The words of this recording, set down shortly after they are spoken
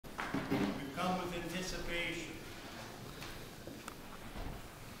We've come with anticipation.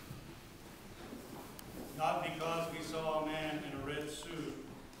 Not because we saw a man in a red suit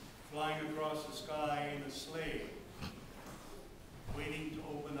flying across the sky in a sleigh, waiting to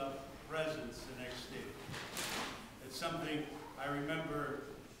open up presents the next day. It's something I remember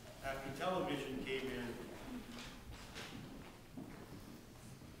after television came in,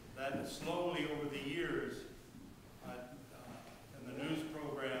 that slowly over the years, in the news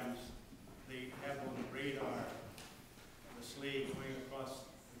programs, they have on the radar the sleigh going across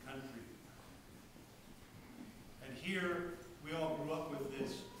the country. And here, we all grew up with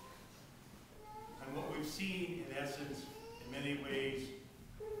this. And what we've seen, in essence, in many ways,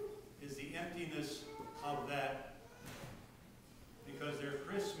 is the emptiness of that, because their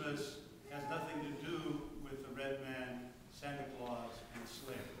Christmas has nothing to do with the red man, Santa Claus, and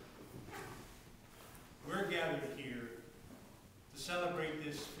sleigh. We're gathered here to celebrate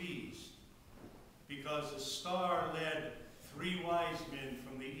this feast because the star led 3 wise men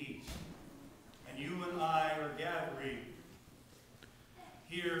from the east. And you and I are gathering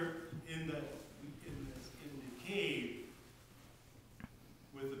here in the cave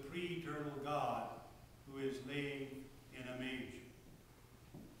with the pre-eternal God who is laying in a manger.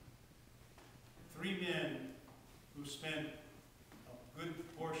 3 men who spent a good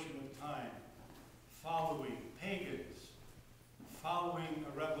portion of time following pagans, following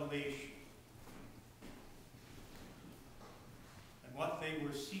a revelation. And what they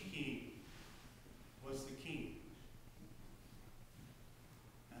were seeking was the king.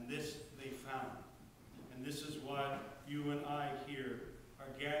 And this they found. And this is what you and I here are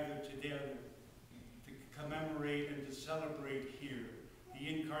gathered together to commemorate and to celebrate here, the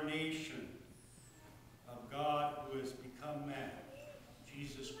incarnation of God who has become man,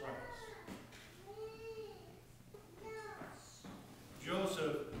 Jesus Christ.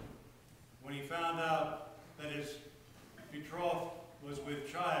 Joseph, when he found out that his betrothed was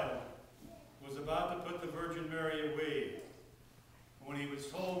with child, was about to put the Virgin Mary away, when he was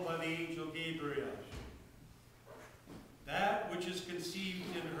told by the angel Gabriel, that which is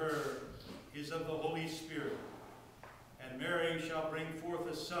conceived in her is of the Holy Spirit, and Mary shall bring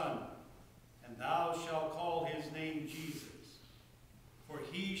forth a son, and thou shalt call his name Jesus, for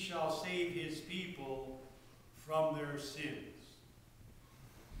he shall save his people from their sins.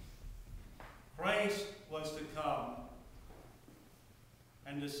 Christ was to come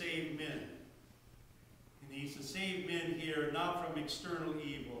and to save men. And he's to save men here not from external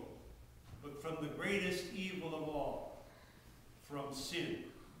evil, but from the greatest evil of all, from sin.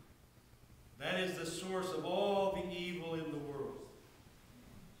 That is the source of all the evil in the world.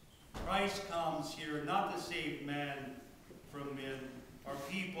 Christ comes here not to save man from men, or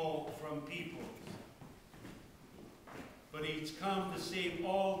people from people, but he's come to save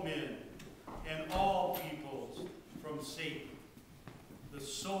all men and all peoples from Satan, the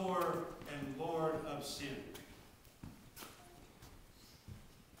sower and Lord of sin.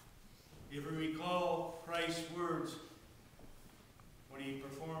 If we recall Christ's words when he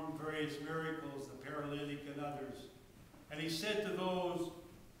performed various miracles, the paralytic and others, and he said to those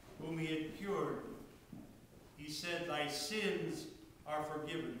whom he had cured, he said, "Thy sins are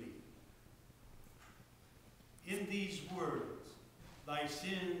forgiven thee." In these words, "Thy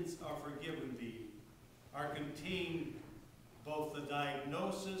sins are forgiven thee," are contained both the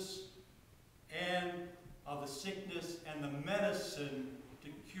diagnosis and of the sickness and the medicine to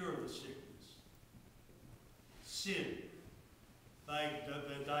cure the sickness. Sin,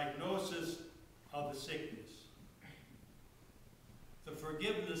 the diagnosis of the sickness. The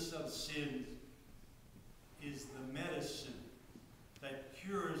forgiveness of sins is the medicine that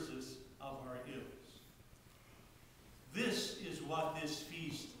cures us of our ills. This is what this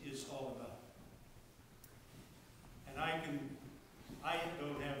feast is all about. And I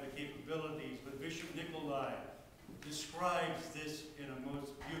don't have the capabilities, but Bishop Nikolai describes this in a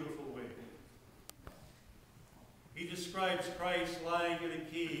most beautiful way. He describes Christ lying in a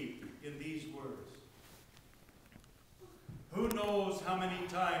cave in these words. Who knows how many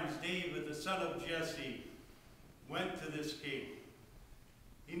times David, the son of Jesse, went to this cave?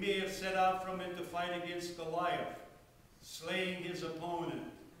 He may have set out from it to fight against Goliath, slaying his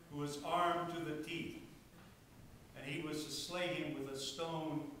opponent, who was armed to the teeth, and he was to slay him with a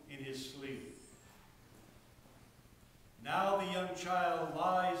stone in his sleeve. Now the young child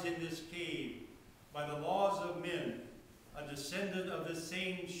lies in this cave by the laws of men, a descendant of the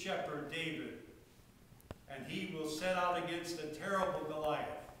same shepherd David, and he will set out against the terrible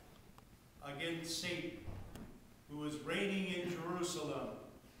Goliath, against Satan, who is reigning in Jerusalem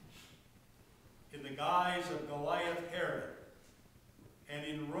in the guise of Goliath Herod, and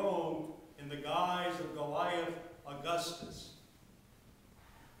in Rome the guise of Goliath Augustus,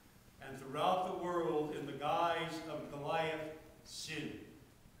 and throughout the world in the guise of Goliath sin,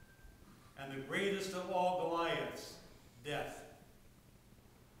 and the greatest of all Goliaths, death.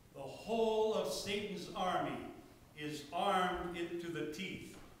 The whole of Satan's army is armed into the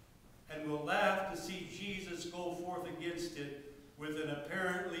teeth, and will laugh to see Jesus go forth against it with an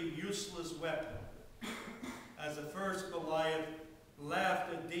apparently useless weapon, as the first Goliath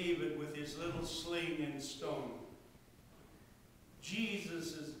laughed at David with his little sling and stone.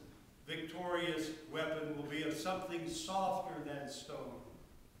 Jesus' victorious weapon will be of something softer than stone.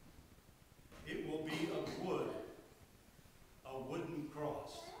 It will be of wood, a wooden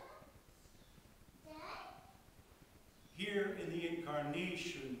cross. Here in the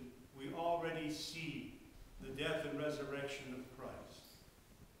Incarnation, we already see the death and resurrection of Christ.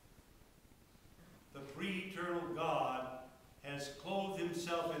 The pre-eternal God has clothed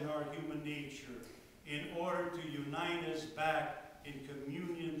himself in our human nature in order to unite us back in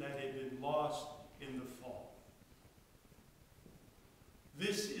communion that had been lost in the fall.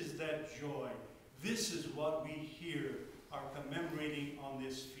 This is that joy. This is what we here are commemorating on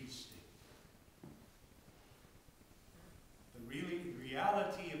this feast day. The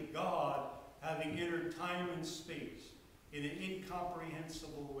reality of God having entered time and space in an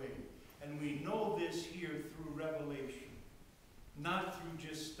incomprehensible way. And we know this here through revelation. Not through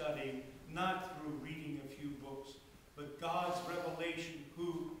just studying, not through reading a few books, but God's revelation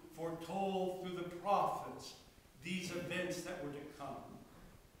who foretold through the prophets these events that were to come.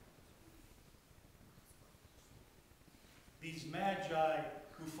 These magi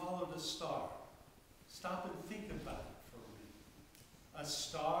who followed a star. Stop and think about it for a minute. A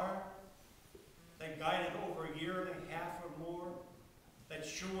star that guided over a year and a half or more, that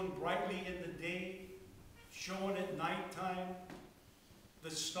shone brightly in the day, shone at nighttime. The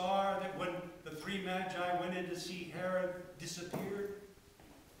star that when the three magi went in to see Herod disappeared.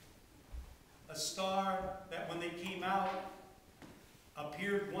 A star that when they came out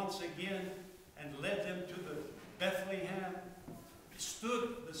appeared once again and led them to the Bethlehem.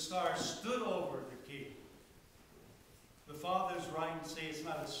 The star stood over the king. The fathers write and say it's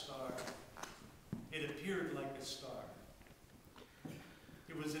not a star. It appeared like a star.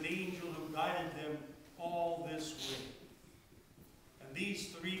 It was an angel who guided them all this way. And these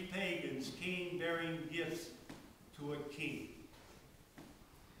three pagans came bearing gifts to a king.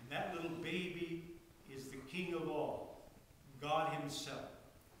 And that little baby is the King of all, God himself.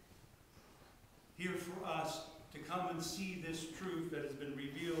 Here for us to come and see this truth that has been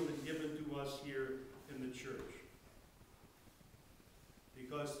revealed and given to us here in the church.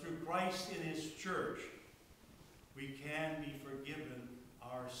 Because through Christ in his church, we can be forgiven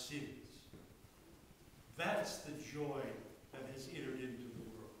our sins. That's the joy that has entered into the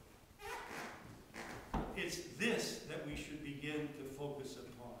world. It's this that we should begin to focus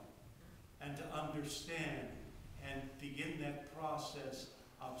upon and to understand and begin that process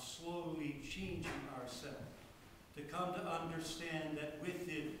of slowly changing ourselves, to come to understand that with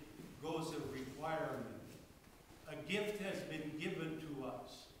it goes a requirement. A gift has been given to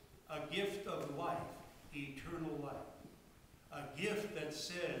us, a gift of life, eternal life. A gift that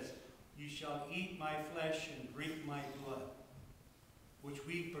says, you shall eat my flesh and drink my blood, which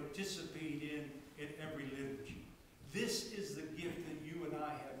we participate in every liturgy. This is the gift that you and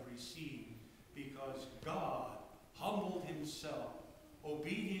I have received because God humbled himself,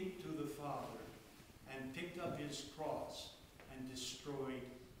 obedient to the Father, and picked up his cross and destroyed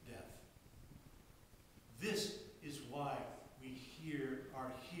death. This is why we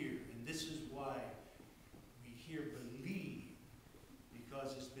are here, and this is why we here believe,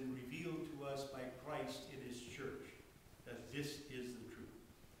 because it's been revealed to us by Christ in his church, that this is the truth.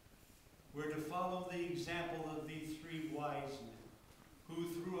 We're to follow the example of these three wise men, who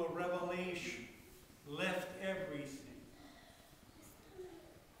through a revelation left everything.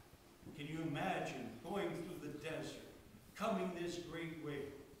 Can you imagine going through the desert, coming this great way,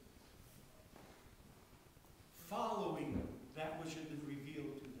 following that which had been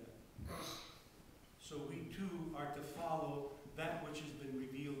revealed to them? So we too are to follow that which has been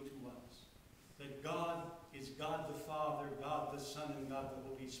revealed to us. That God is God the Father, God the Son, and God the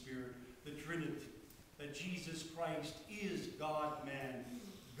Holy Spirit, the Trinity. That Jesus Christ is God-man,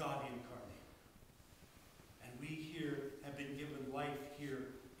 God incarnate. And we here have been given life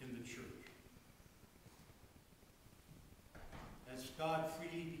here in the church. As God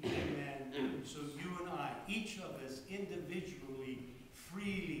freely became man, so you and I, each of us individually,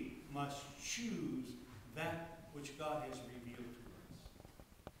 freely must choose that which God has revealed to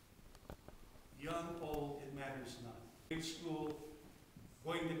us. Young, old, it matters not. Grade school,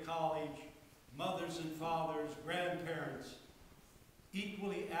 going to college, mothers and fathers, grandparents,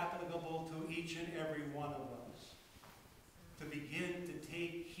 equally applicable to each and every one of us, to begin to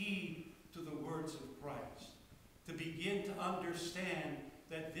take heed to the words of Christ, to begin to understand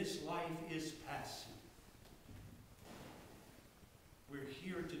that this life is passing. We're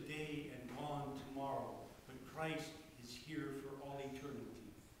here today and gone tomorrow, but Christ is here for all eternity.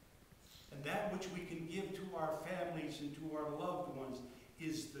 And that which we can give to our families and to our loved ones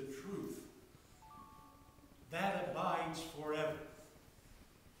is the truth. That abides forever.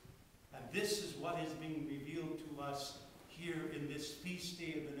 And this is what is being revealed to us here in this feast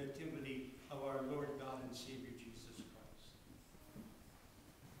day of the Nativity of our Lord God and Savior Jesus Christ.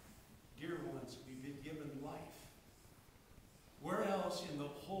 Dear ones, we've been given life. Where else in the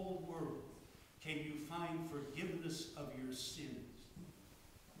whole world can you find forgiveness of your sins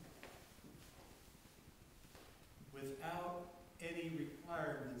without any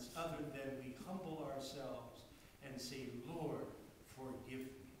requirements other than we humble ourselves and say, Lord, forgive me?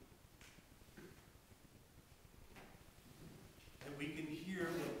 That we can hear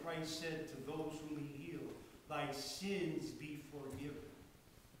what Christ said to those whom he healed, thy sins be forgiven.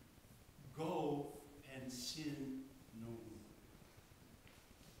 Go and sin no more.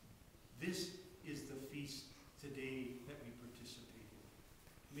 This is the feast today that we participate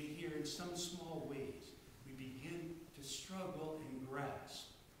in. May here in some small ways we begin to struggle and grasp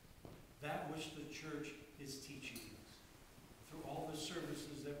that which the church is teaching us through all the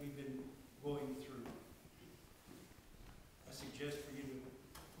services that we've been going through. I suggest for you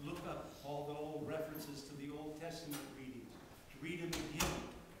to look up all the old references to the Old Testament readings. Read them again.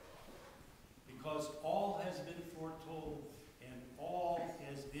 Because all has been foretold and all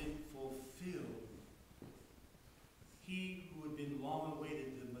has been fulfilled. He who had been long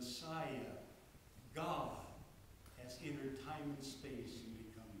awaited, the Messiah, God, has entered time and space and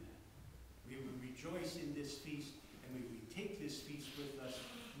become man. We would rejoice in this feast, and we take this feast with us,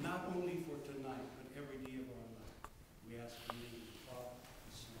 not only for tonight,